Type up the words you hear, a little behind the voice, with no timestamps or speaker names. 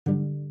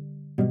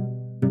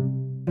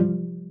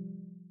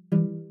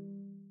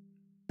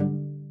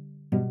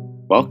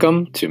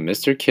Welcome to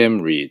Mr.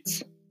 Kim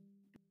Reads.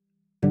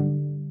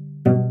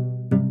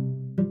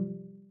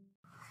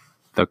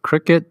 The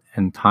Cricket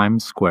in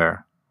Times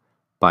Square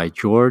by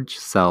George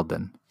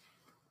Selden.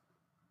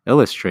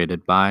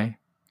 Illustrated by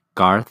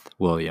Garth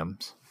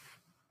Williams.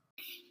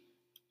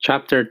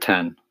 Chapter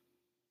 10.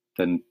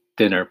 The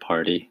Dinner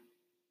Party.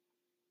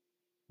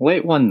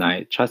 Late one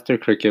night, Chester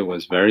Cricket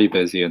was very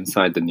busy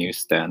inside the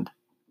newsstand.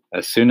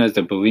 As soon as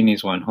the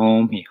Bellinis went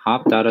home, he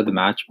hopped out of the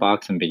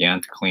matchbox and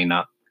began to clean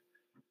up.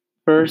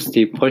 First,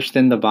 he pushed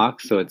in the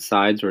box so its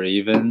sides were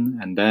even,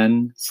 and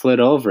then slid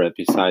over it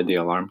beside the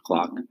alarm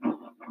clock.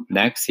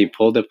 Next, he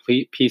pulled a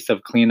piece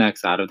of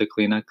Kleenex out of the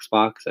Kleenex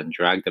box and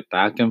dragged it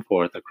back and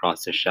forth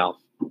across the shelf.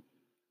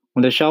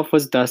 When the shelf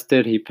was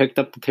dusted, he picked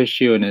up the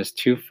tissue in his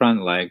two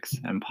front legs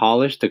and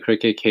polished the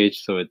cricket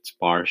cage so its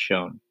bar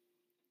shone.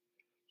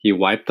 He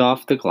wiped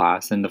off the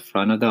glass in the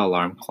front of the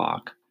alarm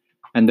clock,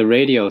 and the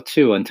radio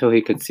too, until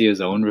he could see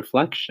his own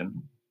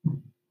reflection.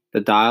 The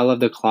dial of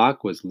the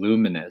clock was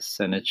luminous,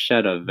 and it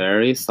shed a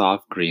very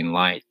soft green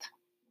light.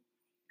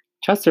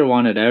 Chester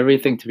wanted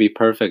everything to be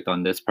perfect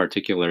on this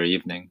particular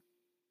evening.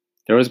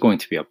 There was going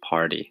to be a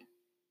party.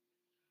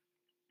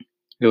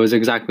 It was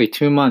exactly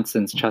 2 months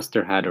since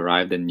Chester had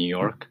arrived in New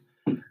York,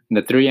 and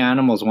the three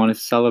animals wanted to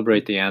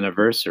celebrate the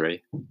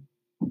anniversary.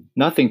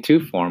 Nothing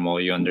too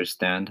formal, you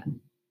understand.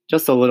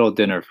 Just a little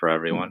dinner for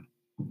everyone.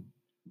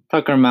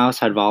 Tucker Mouse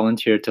had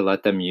volunteered to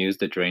let them use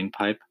the drain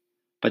pipe,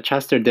 but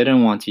Chester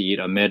didn't want to eat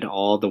amid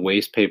all the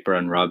waste paper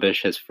and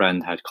rubbish his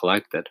friend had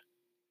collected.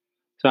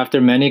 So after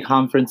many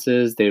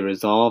conferences, they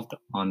resolved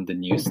on the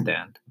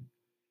newsstand.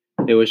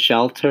 It was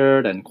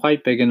sheltered and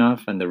quite big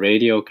enough, and the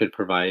radio could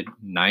provide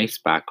nice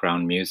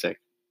background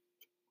music.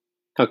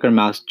 Tucker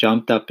Mouse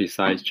jumped up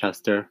beside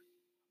Chester.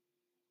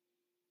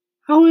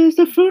 "How is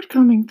the food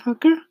coming,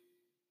 Tucker?"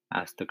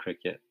 asked the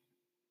cricket.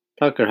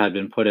 Tucker had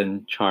been put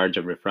in charge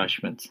of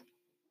refreshments.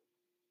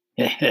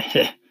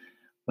 Heh,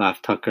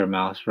 laughed Tucker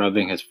Mouse,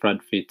 rubbing his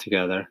front feet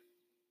together.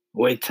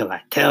 Wait till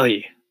I tell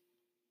you.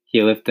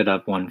 He lifted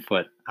up one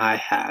foot. I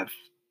have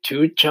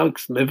 2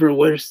 chunks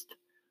liverwurst,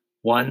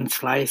 1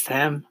 slice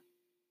ham,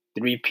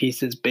 3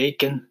 pieces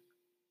bacon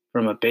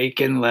from a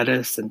bacon,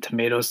 lettuce, and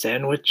tomato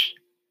sandwich,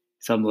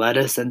 some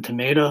lettuce and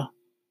tomato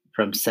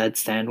from said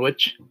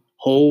sandwich,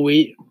 whole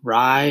wheat,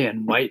 rye,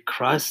 and white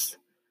crust,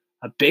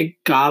 a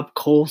big gob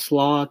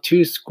coleslaw,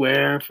 2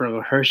 square from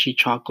a Hershey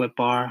chocolate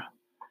bar,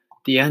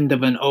 the end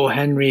of an O.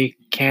 Henry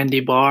candy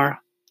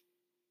bar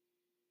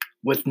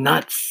with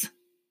nuts.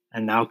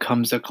 And now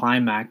comes the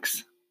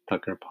climax.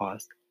 Tucker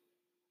paused.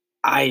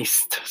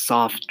 Iced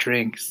soft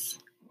drinks.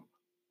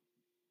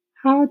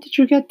 "How did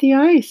you get the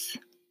ice?"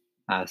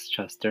 asked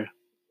Chester.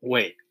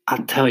 Wait,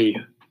 I'll tell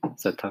you,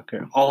 said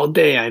Tucker. All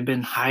day I've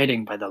been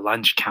hiding by the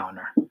lunch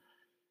counter.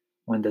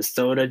 When the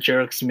soda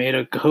jerks made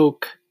a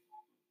Coke,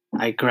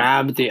 I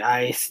grabbed the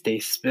ice they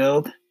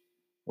spilled,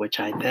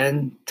 which I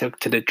then took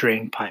to the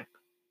drain pipe.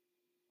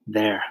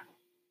 There,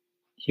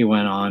 he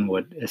went on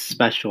with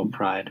especial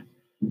pride.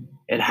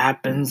 It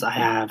happens I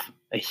have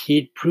a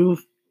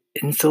heat-proof,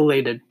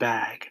 insulated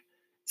bag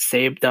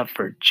saved up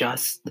for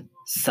just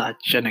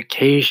such an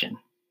occasion.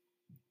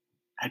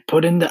 I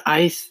put in the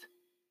ice,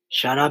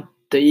 shut up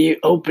the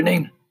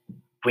opening.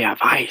 We have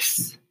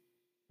ice.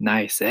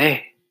 Nice,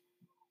 eh?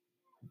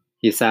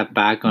 He sat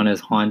back on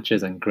his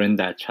haunches and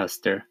grinned at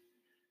Chester.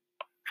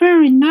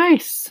 "Very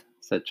nice,"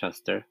 said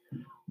Chester.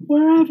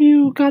 "Where have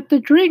you got the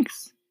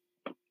drinks?"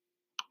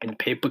 "In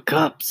paper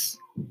cups,"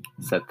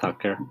 said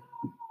Tucker.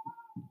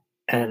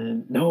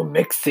 "And no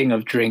mixing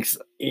of drinks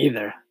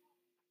either.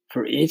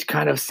 For each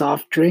kind of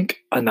soft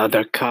drink,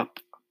 another cup."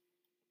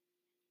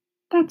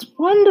 "That's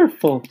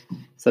wonderful,"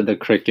 said the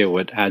cricket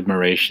with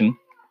admiration.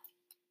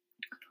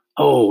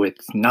 "Oh,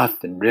 it's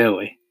nothing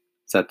really,"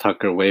 said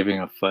Tucker, waving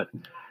a foot.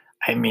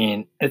 "I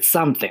mean, it's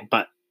something,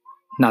 but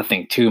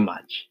nothing too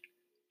much."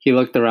 He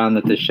looked around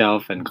at the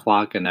shelf and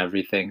clock and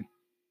everything.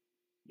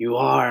 "You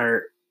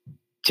are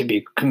to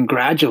be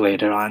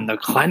congratulated on the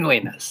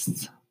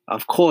cleanliness.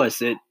 Of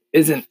course, it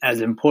isn't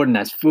as important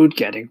as food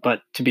getting,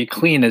 but to be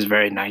clean is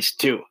very nice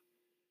too."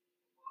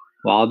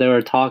 While they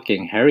were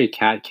talking, Harry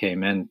Cat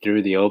came in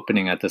through the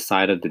opening at the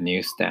side of the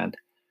newsstand.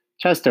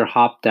 Chester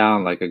hopped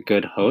down like a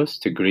good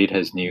host to greet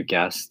his new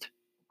guest.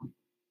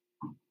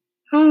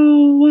 "How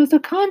was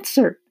the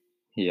concert?"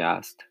 he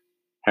asked.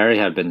 Harry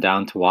had been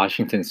down to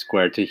Washington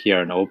Square to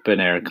hear an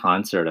open-air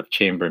concert of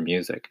chamber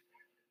music.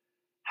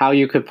 How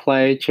you could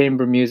play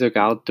chamber music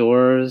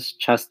outdoors,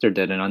 Chester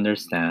didn't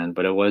understand,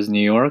 but it was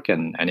New York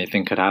and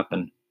anything could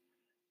happen.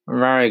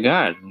 "Very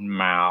good,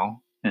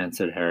 Mal,"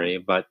 answered Harry,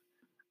 "but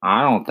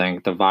I don't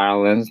think the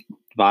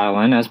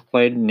violin has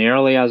played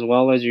nearly as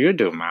well as you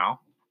do,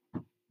 Mal."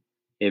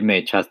 It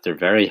made Chester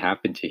very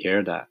happy to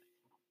hear that,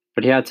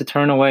 but he had to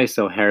turn away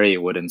so Harry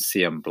wouldn't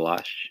see him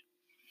blush.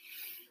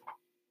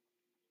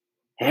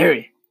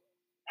 "Harry,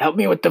 help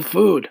me with the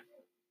food,"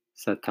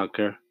 said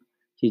Tucker.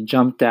 He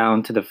jumped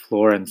down to the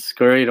floor and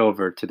scurried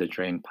over to the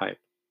drain pipe.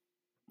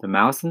 The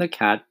mouse and the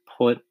cat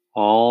put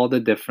all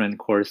the different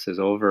courses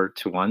over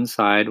to one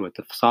side with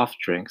the soft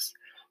drinks,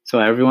 so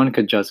everyone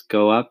could just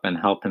go up and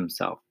help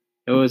himself.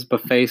 It was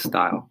buffet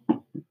style.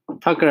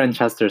 Tucker and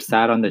Chester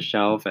sat on the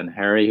shelf, and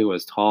Harry, who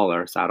was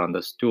taller, sat on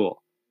the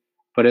stool,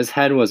 but his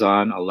head was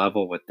on a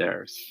level with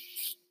theirs.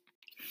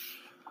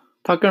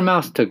 Tucker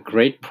Mouse took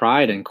great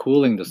pride in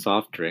cooling the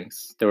soft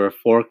drinks. There were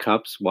 4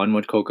 cups, one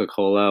with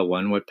Coca-Cola,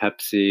 one with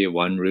Pepsi,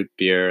 one root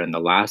beer, and the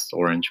last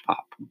orange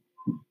pop.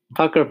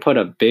 Tucker put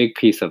a big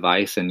piece of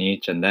ice in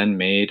each and then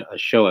made a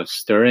show of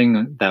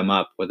stirring them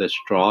up with a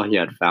straw he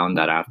had found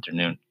that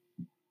afternoon.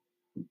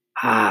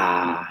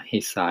 Ah, he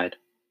sighed.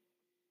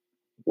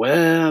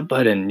 Well,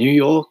 but in New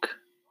York,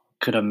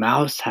 could a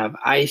mouse have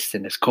ice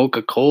in his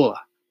Coca-Cola?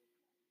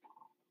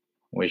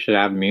 We should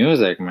have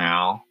music,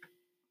 Mal,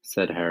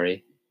 said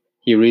Harry.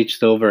 He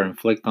reached over and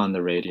flicked on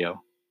the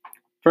radio.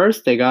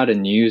 First, they got a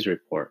news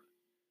report,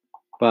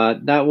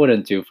 but that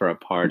wouldn't do for a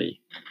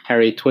party.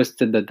 Harry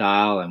twisted the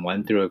dial and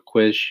went through a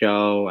quiz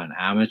show, an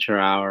amateur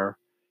hour,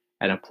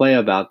 and a play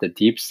about the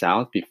Deep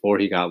South before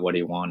he got what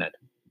he wanted.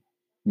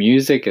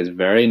 Music is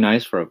very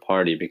nice for a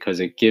party because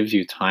it gives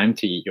you time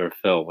to eat your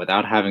fill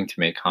without having to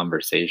make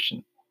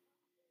conversation.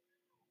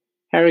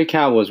 Harry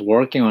Cat was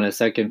working on a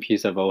second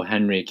piece of O.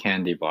 Henry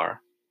candy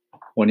bar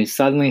when he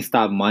suddenly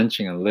stopped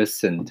munching and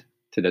listened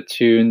to the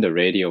tune the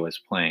radio was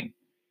playing.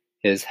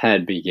 His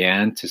head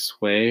began to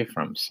sway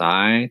from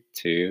side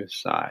to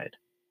side.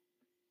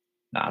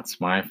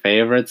 That's my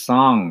favorite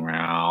song,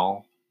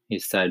 Meow, he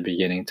said,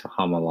 beginning to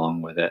hum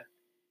along with it.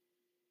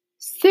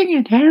 Sing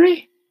it,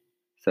 Harry,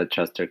 said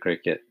Chester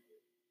Cricket.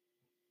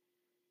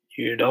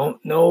 You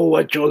don't know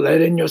what you're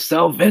letting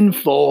yourself in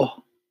for,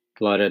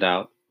 blurted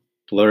out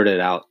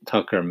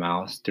Tucker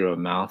Mouse through a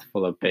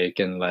mouthful of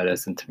bacon,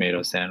 lettuce, and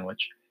tomato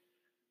sandwich.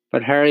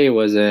 But Harry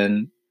was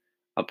in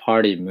a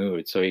party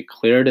mood, so he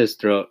cleared his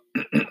throat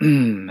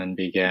and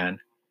began,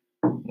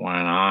 When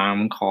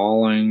I'm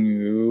calling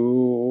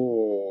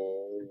you.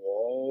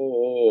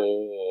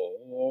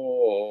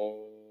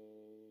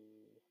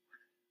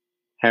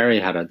 Harry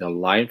had a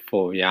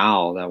delightful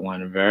yowl that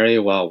went very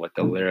well with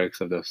the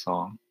lyrics of the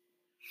song.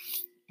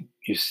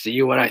 You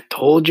see what I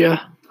told you?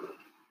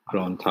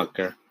 Groaned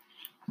Tucker.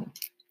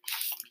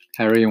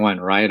 Harry went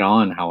right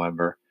on,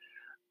 however.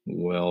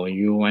 Will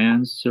you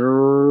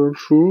answer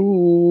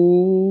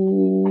true?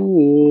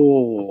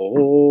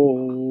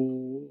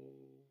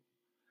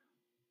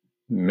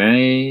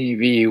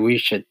 Maybe we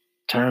should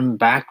turn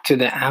back to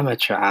the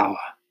amateur hour,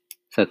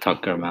 said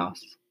Tucker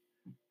Mouse,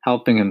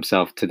 helping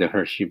himself to the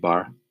Hershey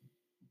bar.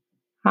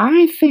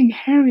 I think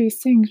Harry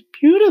sings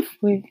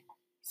beautifully,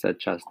 said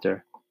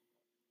Chester.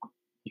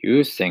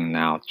 You sing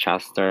now,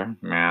 Chester,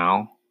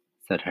 Meow,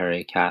 said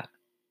Harry Cat.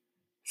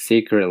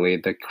 Secretly,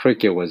 the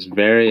cricket was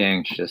very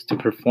anxious to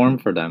perform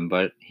for them,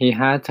 but he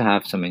had to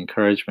have some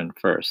encouragement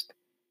first.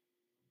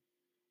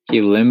 He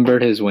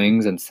limbered his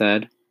wings and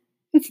said,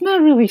 It's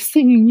not really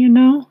singing, you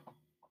know.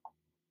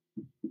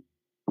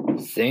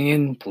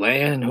 Singing,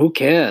 playing, who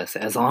cares,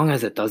 as long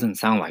as it doesn't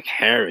sound like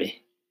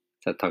Harry,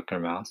 said Tucker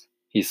Mouse.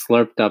 He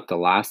slurped up the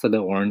last of the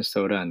orange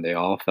soda and they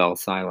all fell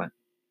silent.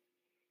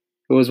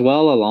 It was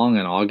well along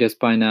in August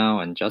by now,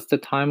 and just the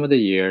time of the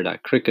year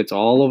that crickets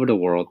all over the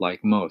world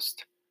like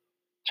most.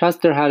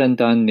 Chester hadn't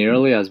done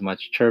nearly as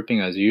much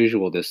chirping as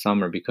usual this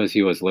summer because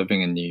he was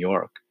living in New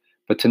York,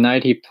 but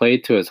tonight he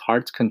played to his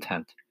heart's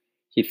content.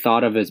 He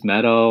thought of his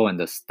meadow and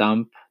the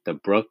stump, the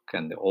brook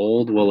and the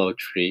old willow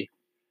tree.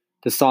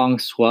 The song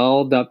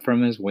swelled up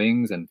from his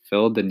wings and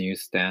filled the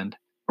newsstand.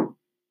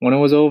 When it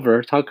was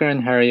over, Tucker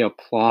and Harry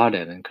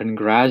applauded and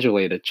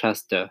congratulated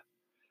Chester.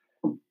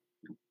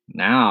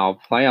 Now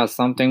play us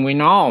something we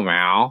know,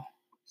 Meow,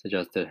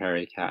 suggested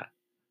Harry Cat.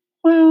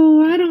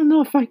 Well, I don't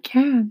know if I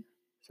can,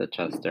 said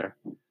Chester.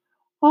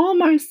 All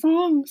my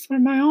songs are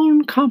my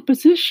own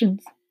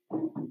compositions.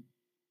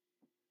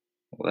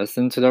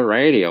 Listen to the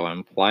radio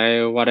and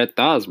play what it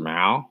does,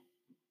 Meow,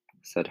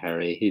 said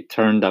Harry. He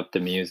turned up the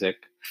music.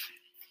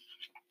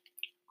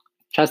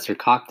 Chester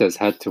cocked his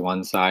head to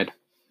one side.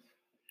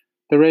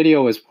 The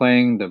radio was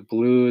playing the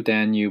Blue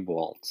Danube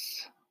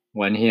Waltz.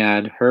 When he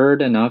had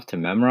heard enough to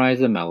memorize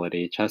the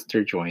melody,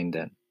 Chester joined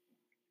in,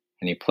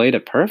 and he played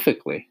it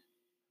perfectly.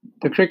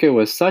 The cricket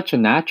was such a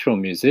natural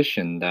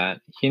musician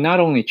that he not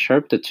only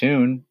chirped the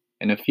tune,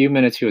 in a few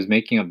minutes he was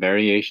making up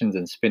variations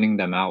and spinning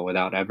them out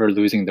without ever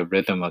losing the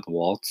rhythm of the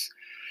waltz.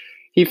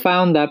 He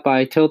found that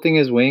by tilting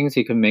his wings,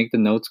 he could make the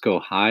notes go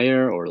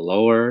higher or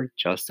lower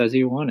just as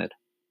he wanted.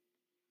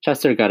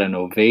 Chester got an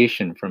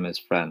ovation from his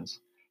friends.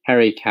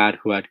 Harry Cat,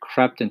 who had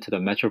crept into the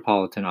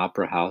Metropolitan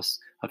Opera House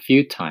a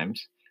few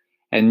times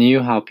and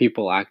knew how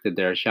people acted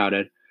there,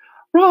 shouted,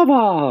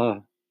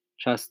 Bravo!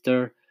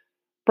 Chester,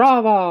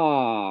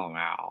 bravo!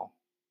 Meow.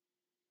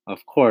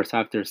 Of course,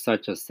 after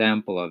such a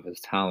sample of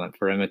his talent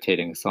for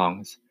imitating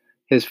songs,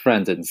 his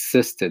friends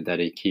insisted that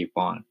he keep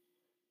on,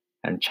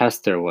 and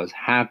Chester was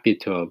happy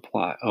to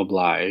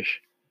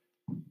oblige.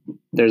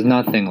 There's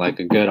nothing like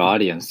a good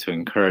audience to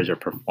encourage a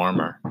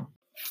performer.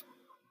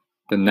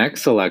 The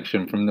next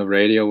selection from the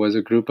radio was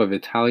a group of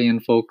Italian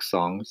folk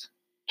songs.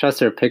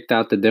 Chester picked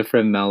out the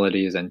different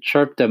melodies and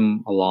chirped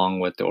them along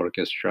with the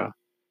orchestra.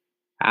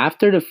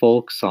 After the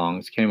folk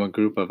songs came a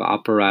group of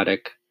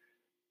operatic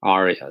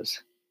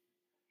arias.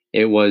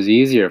 It was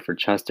easier for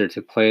Chester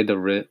to play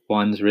the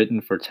ones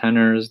written for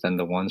tenors than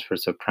the ones for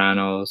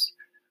sopranos,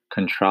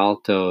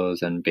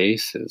 contraltos, and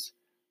basses,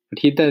 but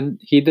he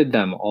did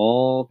them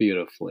all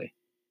beautifully.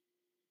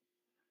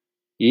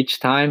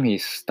 Each time he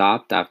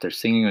stopped after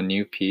singing a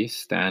new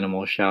piece, the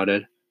animal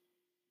shouted,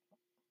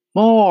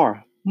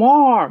 "More!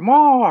 More!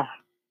 More!"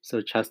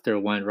 So Chester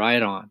went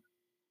right on.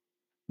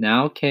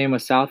 Now came a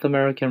South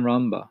American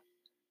rumba.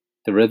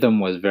 The rhythm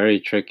was very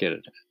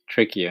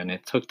tricky, and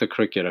it took the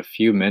cricket a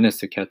few minutes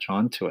to catch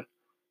on to it.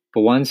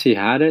 But once he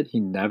had it, he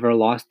never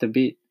lost a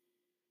beat.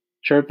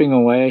 Chirping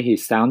away, he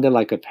sounded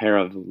like a pair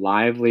of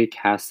lively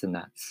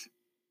castanets.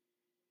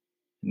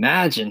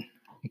 "Imagine,"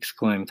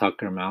 exclaimed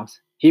Tucker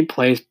Mouse, "he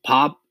plays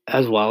pop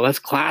as well as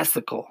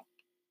classical."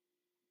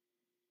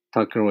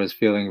 Tucker was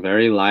feeling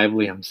very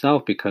lively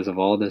himself because of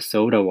all the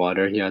soda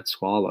water he had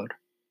swallowed.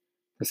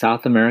 The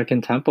South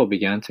American tempo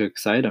began to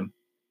excite him.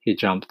 He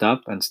jumped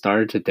up and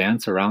started to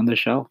dance around the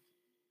shelf.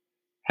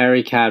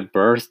 Harry Cat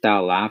burst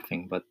out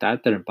laughing, but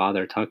that didn't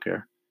bother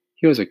Tucker.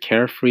 He was a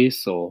carefree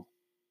soul.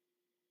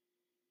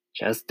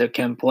 "Chester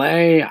can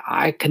play,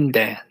 I can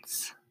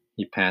dance,"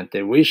 he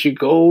panted. "We should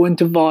go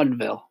into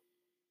vaudeville."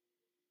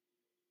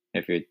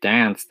 "If you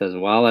danced as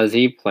well as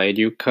he played,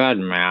 you could,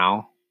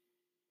 Meow,"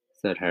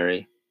 said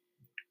Harry.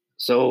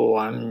 "So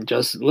I'm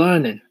just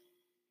learning,"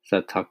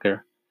 said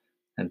Tucker,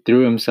 and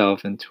threw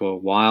himself into a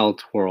wild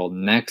twirl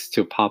next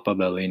to Papa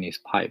Bellini's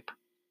pipe.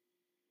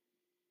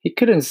 He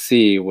couldn't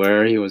see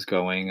where he was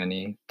going, and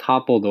he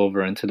toppled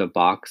over into the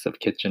box of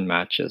kitchen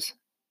matches.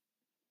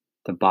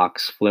 The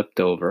box flipped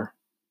over.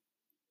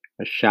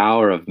 A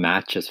shower of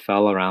matches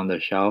fell around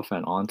the shelf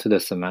and onto the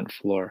cement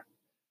floor.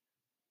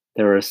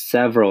 There were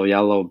several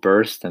yellow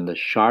bursts and the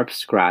sharp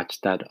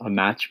scratch that a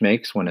match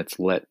makes when it's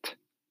lit.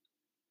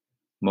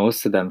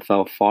 Most of them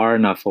fell far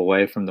enough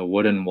away from the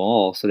wooden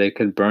wall so they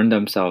could burn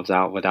themselves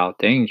out without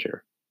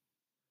danger.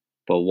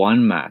 But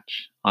one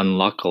match,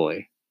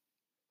 unluckily,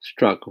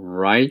 struck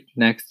right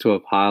next to a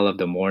pile of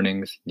the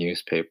morning's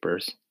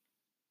newspapers.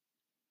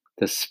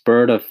 The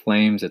spurt of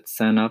flames it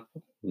sent up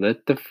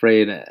lit the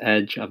frayed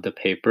edge of the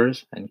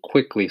papers and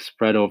quickly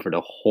spread over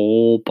the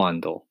whole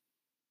bundle.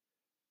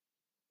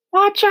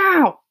 "Watch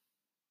out!"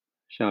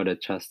 shouted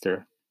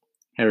Chester.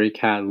 Harry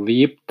Cat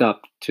leaped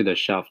up to the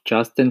shelf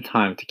just in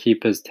time to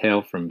keep his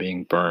tail from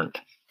being burned.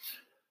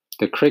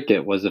 The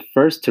cricket was the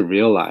first to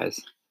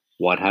realize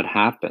what had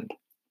happened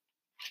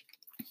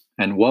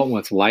and what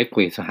was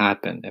likely to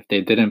happen if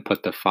they didn't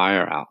put the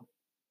fire out.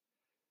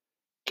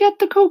 "Get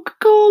the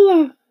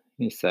Coca-Cola,"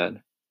 he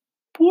said.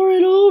 "Pour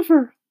it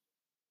over."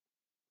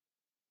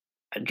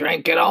 "I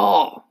drank it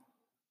all,"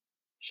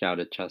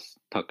 shouted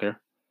Tucker.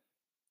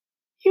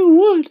 "You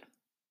would,"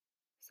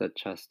 said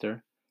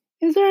Chester.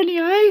 "Is there any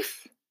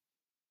ice?"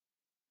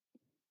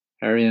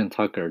 Harry and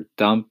Tucker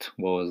dumped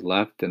what was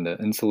left in the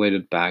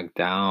insulated bag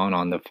down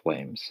on the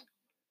flames.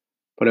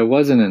 But it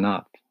wasn't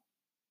enough.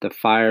 The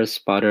fire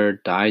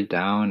sputtered, died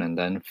down, and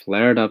then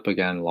flared up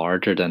again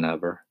larger than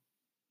ever.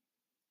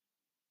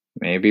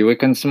 "Maybe we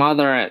can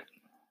smother it,"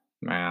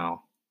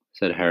 Meow,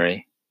 said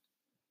Harry.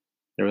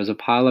 There was a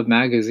pile of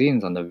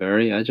magazines on the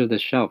very edge of the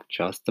shelf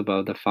just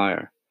above the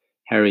fire.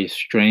 Harry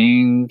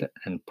strained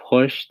and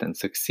pushed and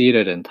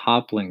succeeded in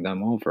toppling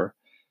them over.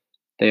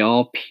 They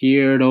all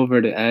peered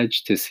over the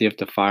edge to see if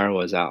the fire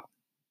was out.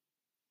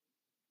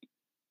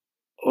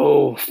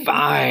 "Oh,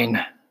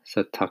 fine,"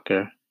 said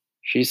Tucker.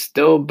 "She's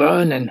still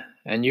burning,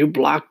 and you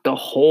blocked the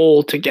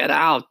hole to get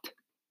out."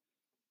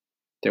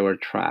 They were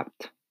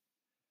trapped.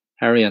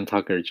 Harry and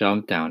Tucker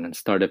jumped down and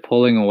started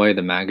pulling away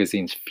the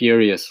magazines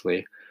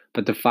furiously,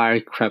 but the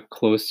fire crept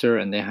closer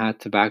and they had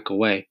to back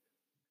away.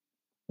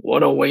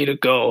 "What a way to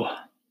go,"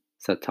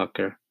 said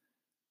Tucker.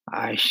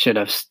 "I should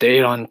have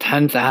stayed on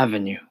 10th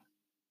Avenue.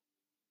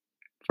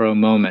 For a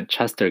moment,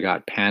 Chester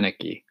got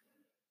panicky,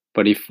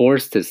 but he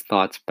forced his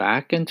thoughts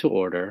back into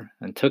order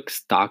and took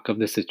stock of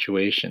the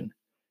situation,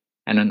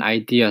 and an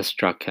idea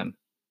struck him.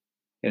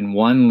 In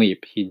one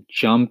leap, he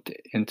jumped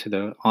onto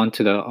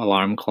the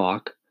alarm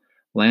clock,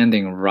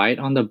 landing right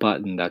on the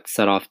button that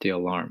set off the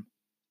alarm.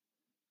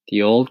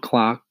 The old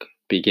clock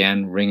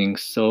began ringing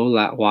so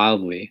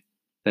wildly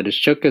that it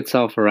shook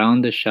itself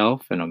around the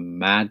shelf in a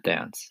mad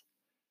dance.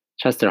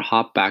 Chester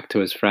hopped back to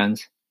his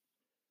friends.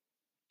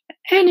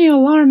 "Any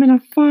alarm in a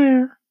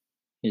fire,"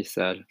 he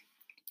said.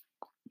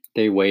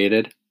 They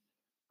waited,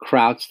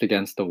 crouched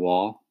against the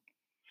wall.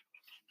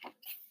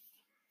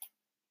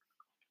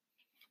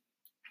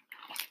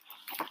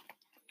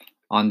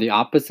 On the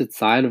opposite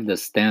side of the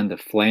stand, the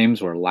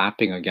flames were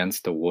lapping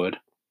against the wood.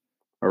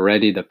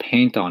 Already the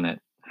paint on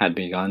it had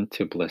begun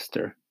to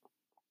blister.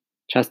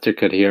 Chester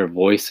could hear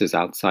voices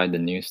outside the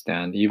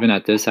newsstand. Even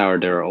at this hour,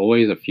 there were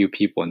always a few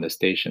people in the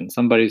station.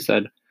 Somebody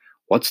said,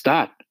 "What's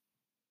that?"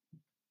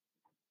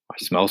 "I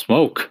smell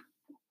smoke,"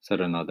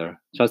 said another.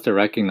 Chester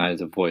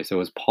recognized the voice. It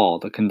was Paul,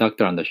 the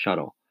conductor on the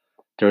shuttle.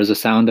 There was a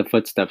sound of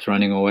footsteps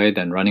running away,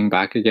 then running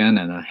back again,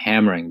 and a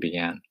hammering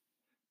began.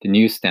 The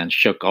newsstand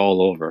shook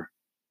all over.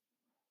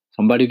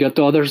 Somebody get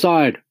the other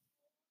side,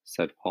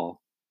 said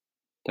Paul.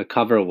 The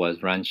cover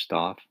was wrenched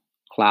off.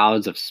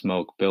 Clouds of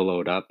smoke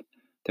billowed up.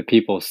 The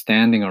people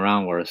standing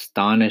around were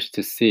astonished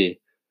to see,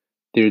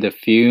 through the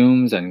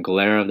fumes and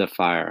glare of the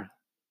fire,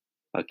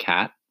 a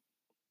cat,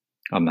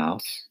 a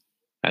mouse,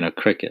 and a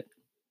cricket,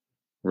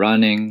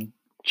 running,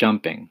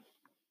 jumping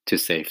to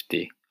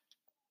safety.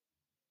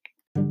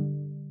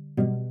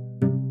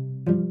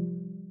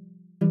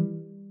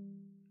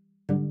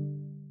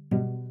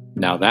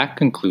 Now that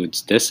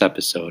concludes this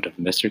episode of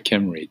Mr.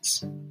 Kim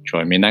Reads.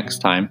 Join me next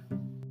time.